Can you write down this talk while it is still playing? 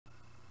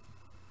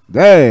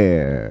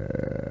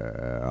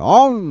They're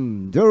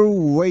on their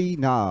way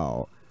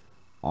now.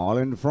 All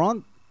in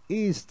front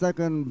is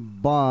taken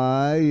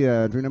by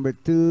number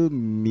 2,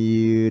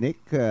 Munich.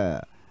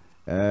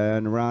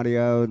 And around the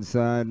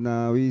outside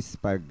now is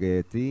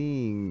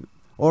Spaghetti.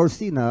 Or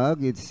Sinag,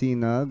 it's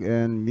Sinag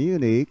and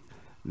Munich.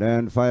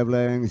 Then 5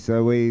 lengths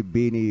away,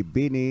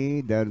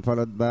 Bini, then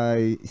followed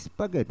by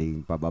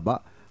Spaghetting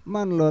Pababa.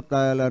 Manlot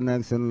Island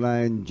next in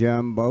line,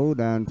 Jumbo,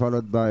 then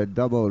followed by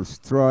Double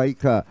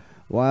Strike.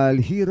 While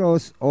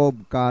Heroes of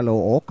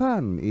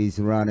Caloocan is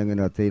running in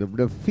the tail of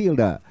the field.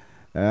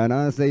 And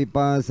as they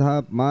pass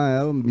half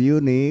mile,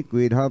 Munich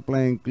with half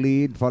length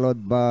lead,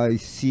 followed by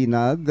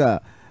Sinag.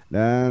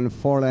 Then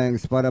 4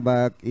 lengths further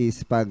back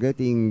is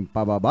Spaghetting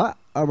Pababa.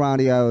 Around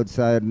the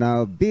outside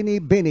now, Bini.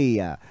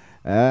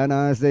 And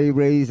as they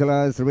race the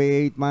last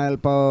 8-mile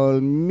pole,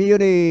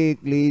 Munich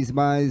leads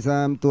by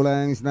some 2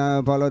 lengths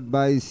now, followed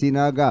by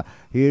Sinaga.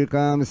 Here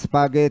comes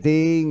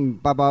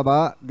Spaghetting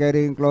Pababa,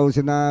 getting close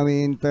now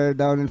in third,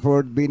 down in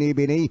fourth,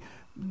 Bini.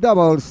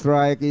 Double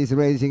Strike is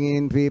racing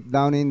in fifth,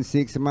 down in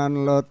 6,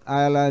 Manlot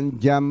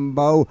Island,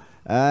 Jumbo.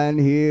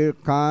 And here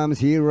comes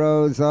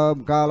Heroes of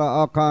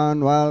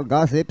Caloocan, while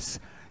Gossips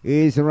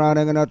is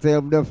running in the tail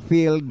of the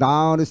field.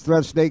 Down the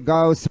stretch they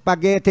go,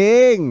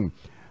 Spaghetting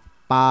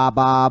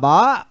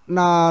Pababa.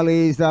 Now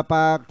leads the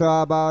pack to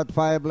about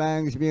 5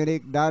 lengths.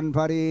 Munich done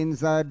for the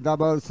inside,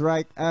 Double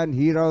Strike and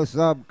Heroes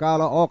of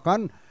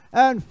Caloocan.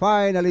 And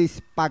finally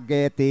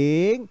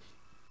Spaghetting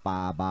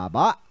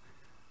Pababa.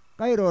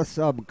 Heroes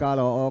of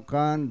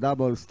Caloocan,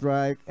 Double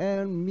Strike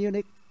and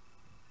Munich.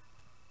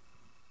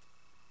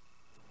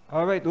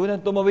 Alright,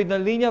 unang tumawid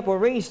ng linya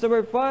for race number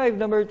 5,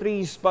 number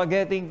 3,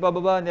 Spaghetting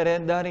Pababa,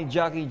 nirenda ni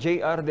Jockey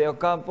JR de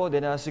Ocampo.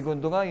 Then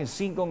segundo nga yung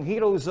 5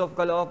 Heroes of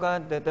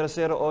Caloocan,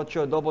 tercero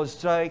 8 Double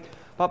Strike,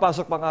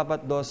 papasok pang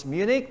 4, 2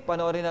 Munich.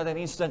 Panoorin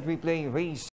natin instant replay race.